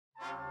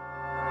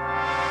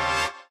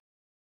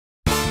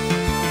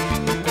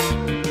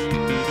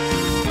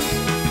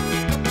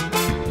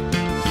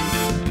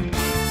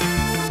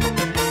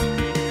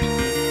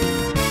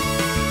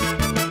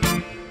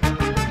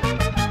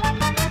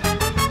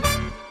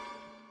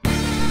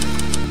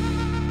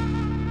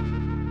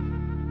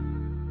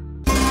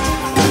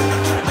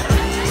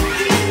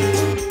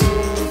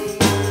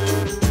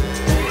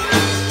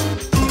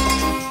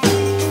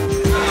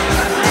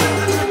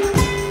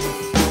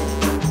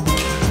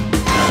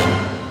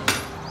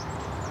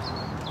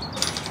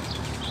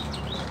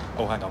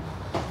Oh, hang on.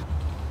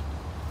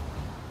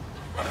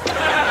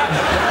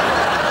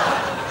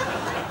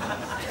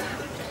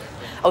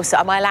 Oh, so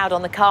am I allowed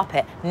on the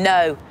carpet?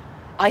 No.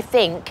 I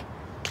think...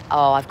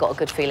 Oh, I've got a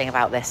good feeling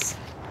about this.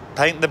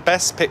 Paint the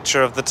best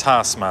picture of the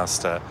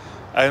Taskmaster.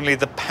 Only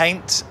the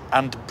paint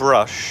and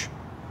brush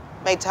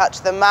may touch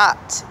the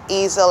mat,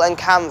 easel and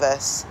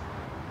canvas.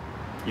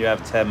 You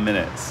have 10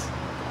 minutes.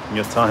 And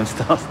your time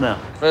starts now.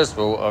 First of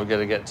all, I've got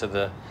to get to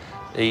the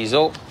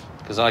easel,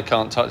 because I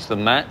can't touch the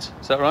mat.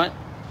 Is that right?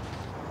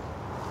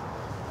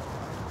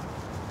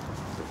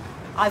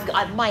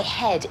 My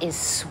head is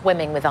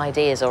swimming with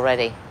ideas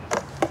already.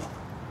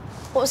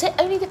 What was it?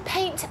 Only the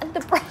paint and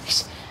the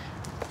brush.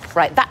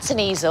 Right, that's an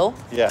easel.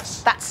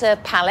 Yes. That's a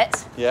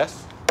palette.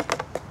 Yes.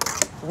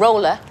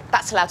 Roller.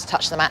 That's allowed to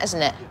touch the mat,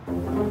 isn't it?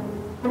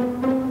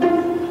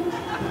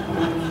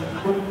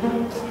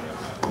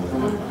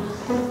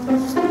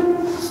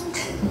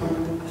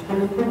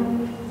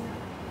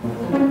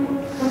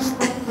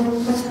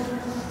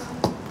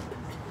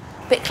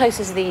 Bit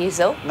closer to the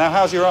easel. Now,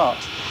 how's your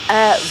art?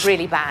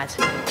 Really bad.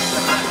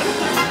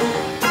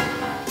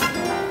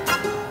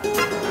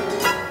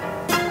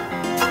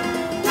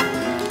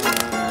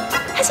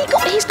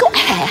 He's got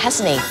hair,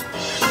 hasn't he?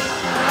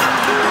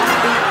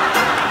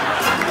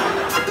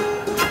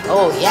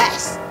 Oh,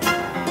 yes.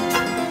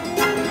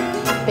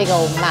 Big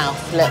old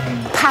mouth, look.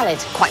 Pallid,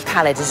 quite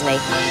pallid, isn't he?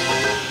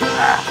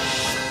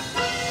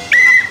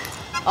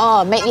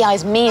 Oh, make the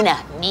eyes meaner.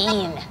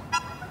 Mean.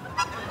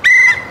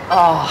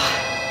 Oh.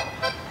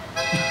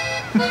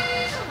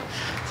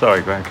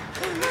 Sorry, Greg.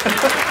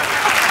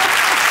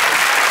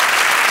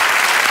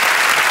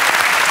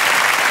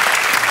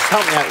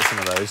 Help me out with some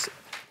of those.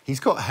 He's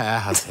got hair,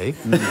 has he?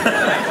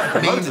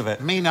 Loads of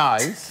it. Mean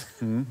eyes,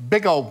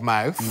 big old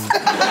mouth.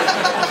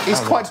 He's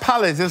quite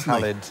pallid,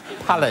 isn't he?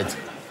 Pallid.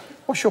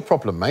 What's your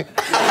problem, mate?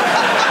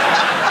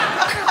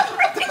 I'm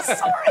really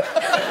sorry.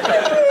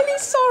 I'm really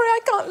sorry. I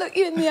can't look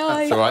you in the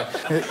eye. That's all right.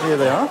 Here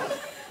they are.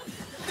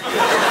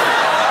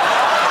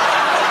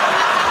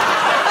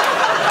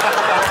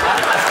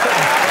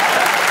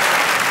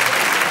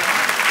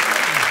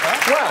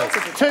 Well,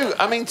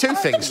 two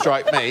things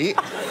strike me.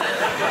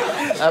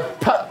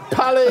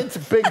 Pallid,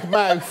 big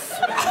mouth,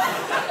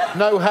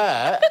 no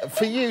hair.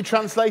 For you,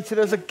 translated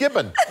as a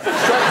gibbon.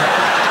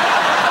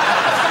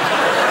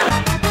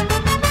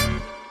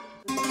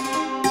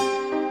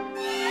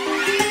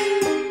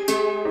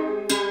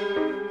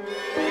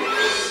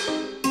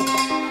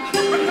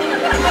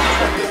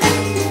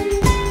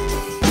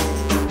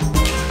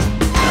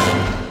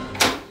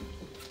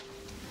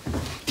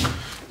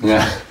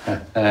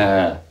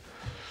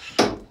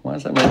 Why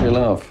does that make you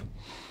laugh?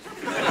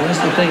 Where's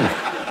the thing?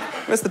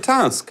 Where's the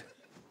task?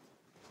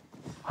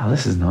 Oh,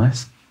 this is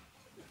nice.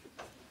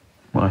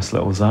 Nice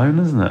little zone,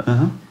 isn't it?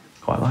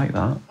 Quite like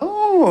that.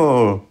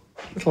 Oh,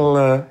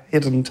 little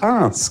hidden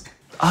task.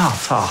 Ah,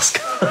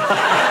 task.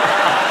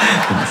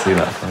 Didn't see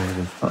that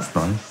either. That's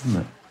nice,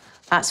 isn't it?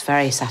 That's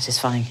very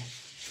satisfying.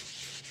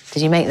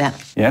 Did you make that?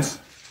 Yes.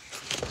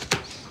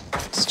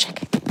 Just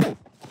check it.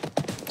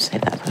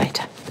 Save that for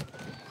later.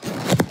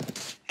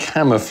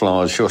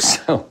 Camouflage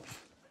yourself.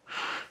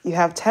 You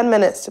have 10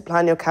 minutes to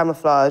plan your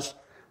camouflage.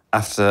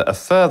 After a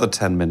further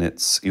 10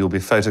 minutes, you'll be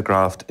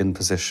photographed in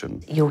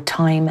position. Your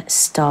time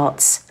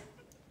starts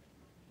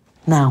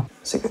now.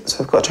 So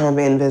I've got to try and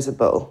be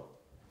invisible.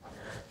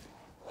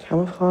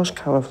 Camouflage,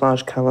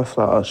 camouflage,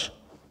 camouflage.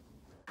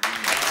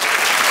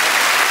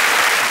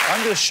 I'm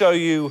going to show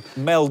you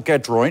Mel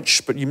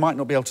Giedroyc, but you might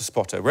not be able to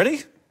spot her.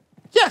 Ready?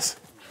 Yes.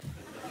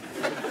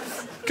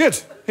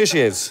 Good. Here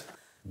she is.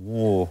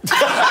 Whoa.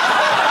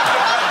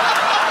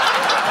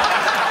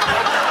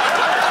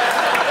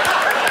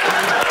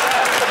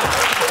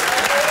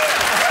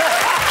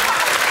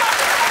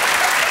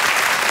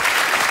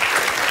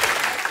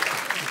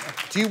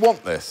 Do you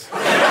want this? Can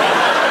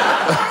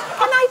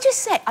I just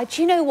say,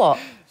 do you know what?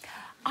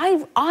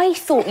 I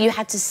thought you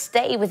had to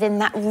stay within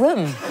that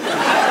room.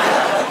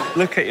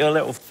 Look at your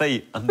little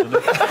feet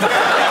underneath.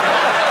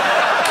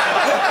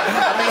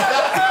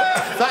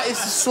 That is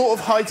the sort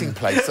of hiding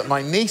place that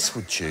my niece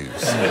would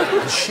choose.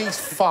 And she's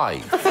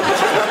 5. Do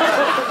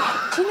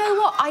you know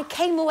what? I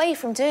came away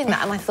from doing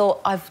that and I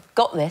thought, I've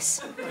got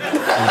this.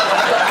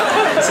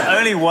 It's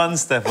only one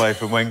step away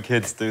from when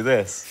kids do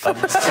this.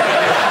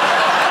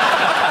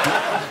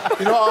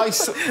 You know what I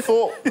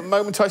thought the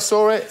moment I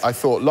saw it? I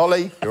thought,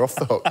 Lolly, you're off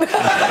the hook.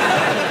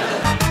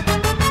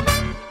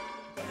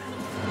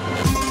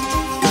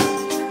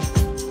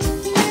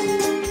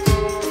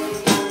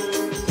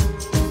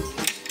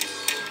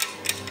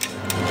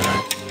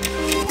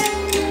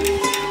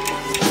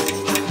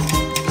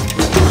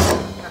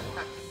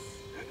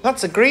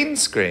 That's a green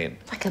screen.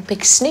 Like a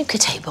big snooker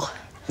table.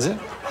 Is it?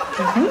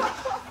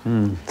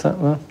 Mm-hmm. Is that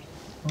the...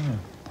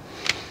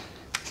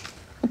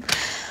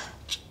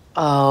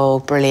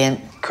 Oh,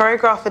 brilliant.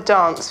 Choreograph a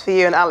dance for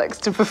you and Alex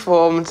to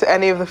perform to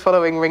any of the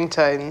following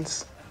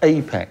ringtones.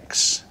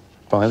 Apex,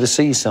 by the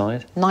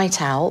seaside.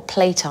 Night Owl,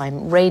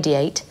 Playtime,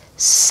 Radiate,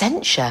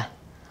 Censure.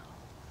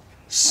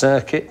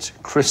 Circuit,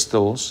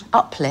 Crystals.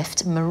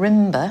 Uplift,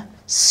 Marimba,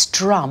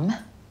 Strum.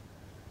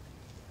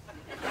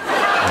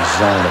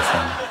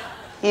 Xylophone.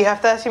 You have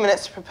 30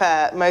 minutes to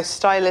prepare. Most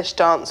stylish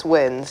dance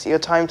wins. Your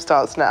time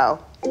starts now.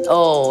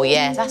 Oh,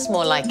 yeah, that's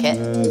more like it.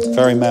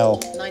 Very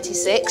Mel.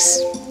 96.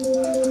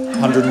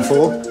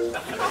 104.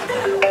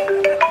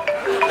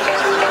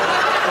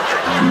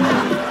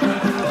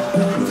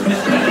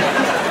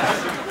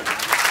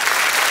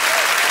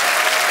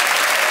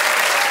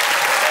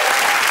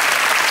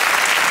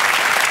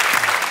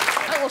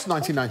 That was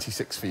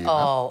 1996 for you.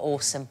 Oh,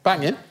 awesome.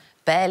 Banging.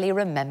 Barely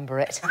remember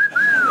it.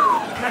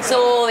 It's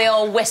all the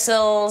old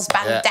whistles,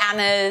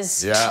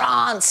 bandanas,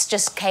 trance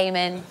just came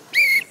in.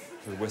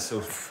 The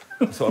whistle.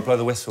 I thought I'd blow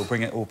the whistle,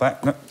 bring it all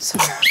back. No.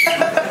 Sorry.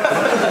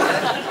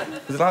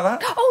 Was it like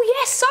that? Oh,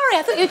 yes, sorry.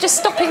 I thought you were just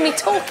stopping me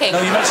talking.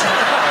 No, you mentioned...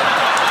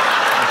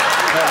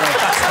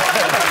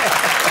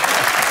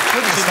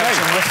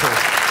 Whistle.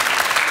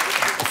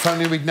 If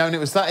only we'd known it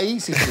was that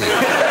easy. Do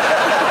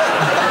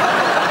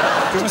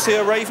you want to see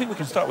her raving? We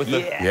can start with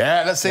the...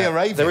 Yeah, let's see her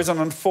raving. There is an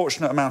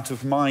unfortunate amount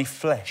of my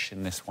flesh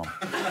in this one.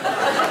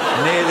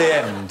 Near the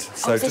end.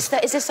 So is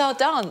this our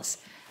dance?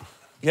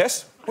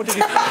 Yes? What did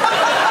you... What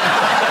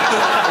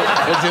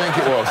do you think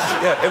it was?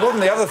 Yeah, it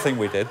wasn't the other thing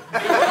we did.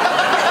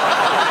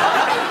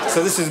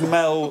 So this is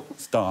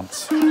Mel's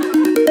dance.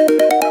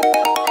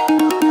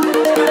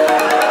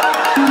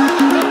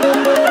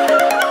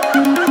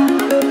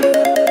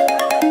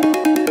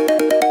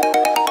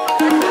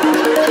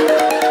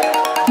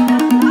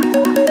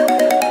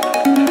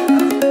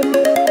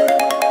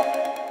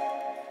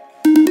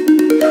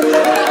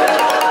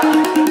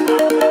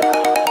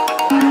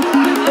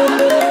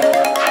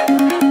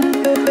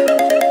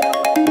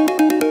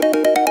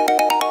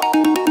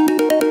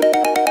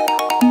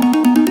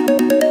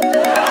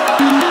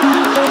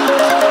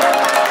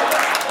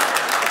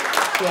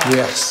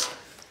 Yes.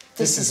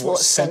 This is what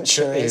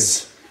censure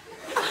is.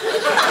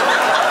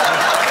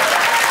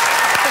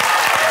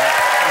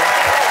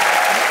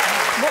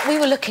 What we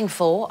were looking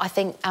for, I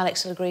think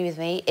Alex will agree with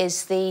me,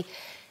 is the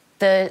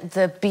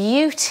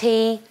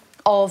beauty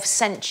of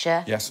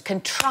censure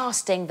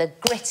contrasting the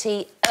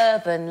gritty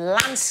urban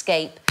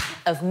landscape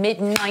of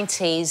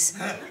mid-90s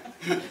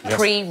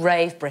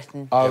pre-rave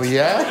Britain. Oh,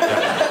 yeah?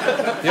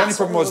 The only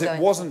problem was it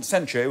wasn't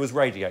censure, it was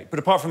radiate. But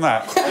apart from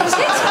that... Was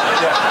it?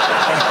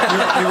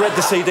 Yeah. You read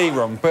the CD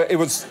wrong, but it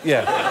was...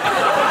 Yeah.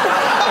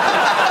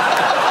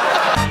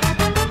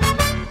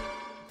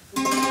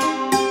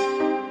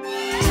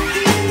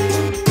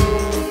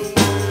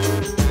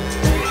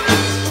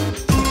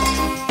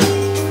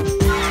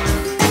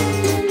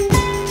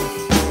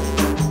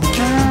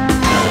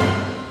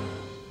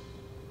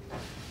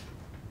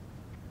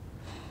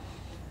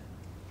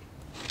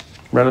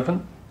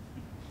 Relevant?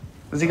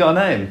 Has he got a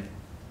name?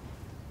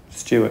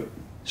 Stuart.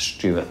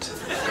 Stuart.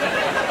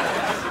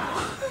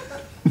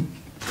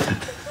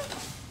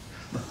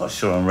 Not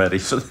sure I'm ready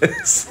for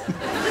this.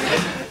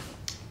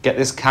 Get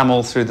this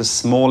camel through the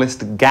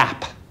smallest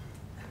gap.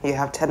 You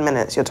have 10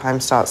 minutes. Your time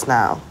starts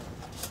now.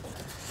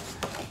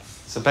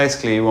 So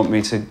basically you want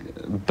me to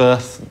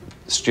birth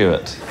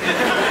Stuart.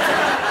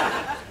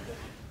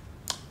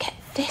 Get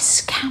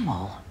this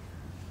camel.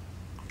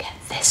 Get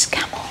this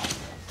camel.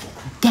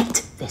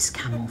 Get this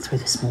camel through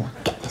the small.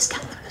 Get this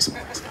camel through the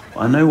smallest.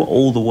 I know what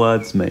all the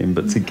words mean,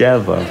 but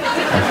together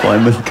I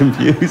find them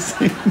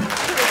confusing.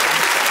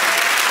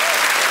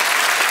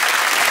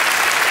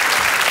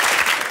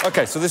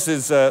 OK, so this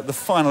is the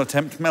final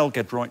attempt, Mel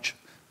Giedroyc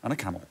and a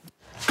camel.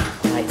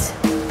 Right.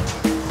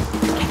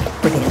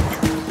 Brilliant.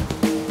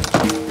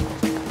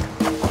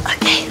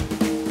 OK.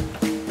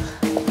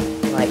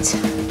 Right. I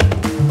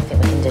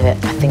think we can do it.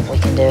 I think we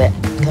can do it.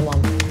 Come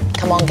on.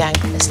 Come on, gang.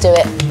 Let's do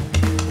it.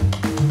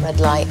 Red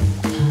light.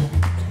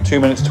 2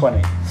 minutes 20.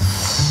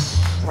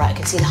 Right, I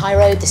can see the high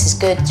road. This is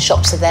good. The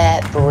shops are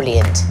there.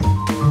 Brilliant.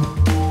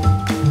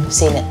 I've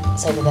seen it.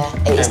 It's over there.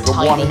 It is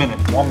tiny. 1 minute.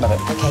 1 minute.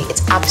 OK,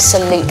 it's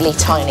absolutely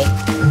tiny.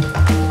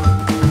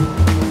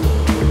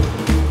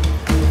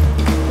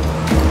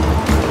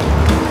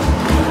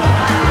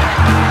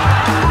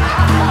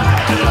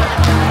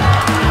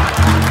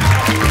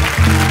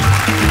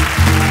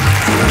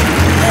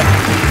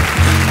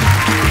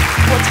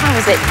 What time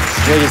is it?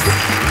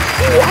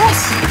 Yes!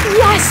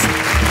 Yes!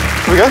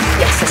 Can we go?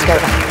 Yes, let's go.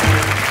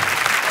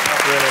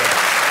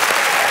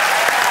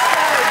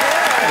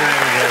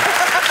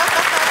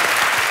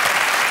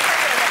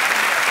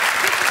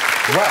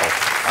 Well,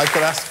 I've got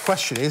to ask the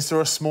question, is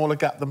there a smaller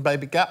gap than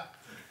Baby Gap?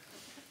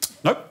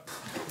 Nope.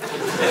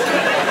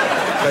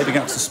 Baby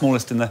Gap's the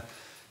smallest in the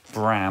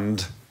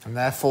brand. And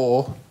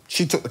therefore,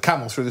 she took the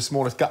camel through the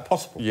smallest gap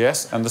possible.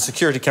 Yes, and the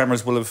security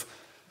cameras will have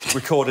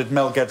recorded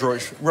Mel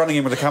Giedroyc running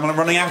in with the camel and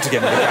running out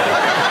again with the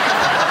camel.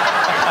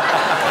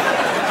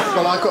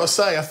 Well, I've got to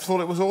say, I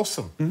thought it was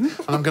awesome. And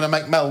I'm going to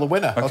make Mel the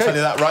winner. I'll tell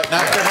you that right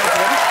now.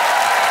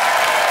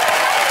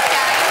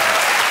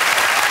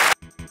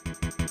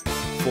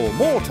 For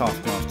more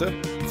Taskmaster,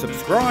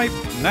 subscribe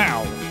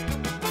now.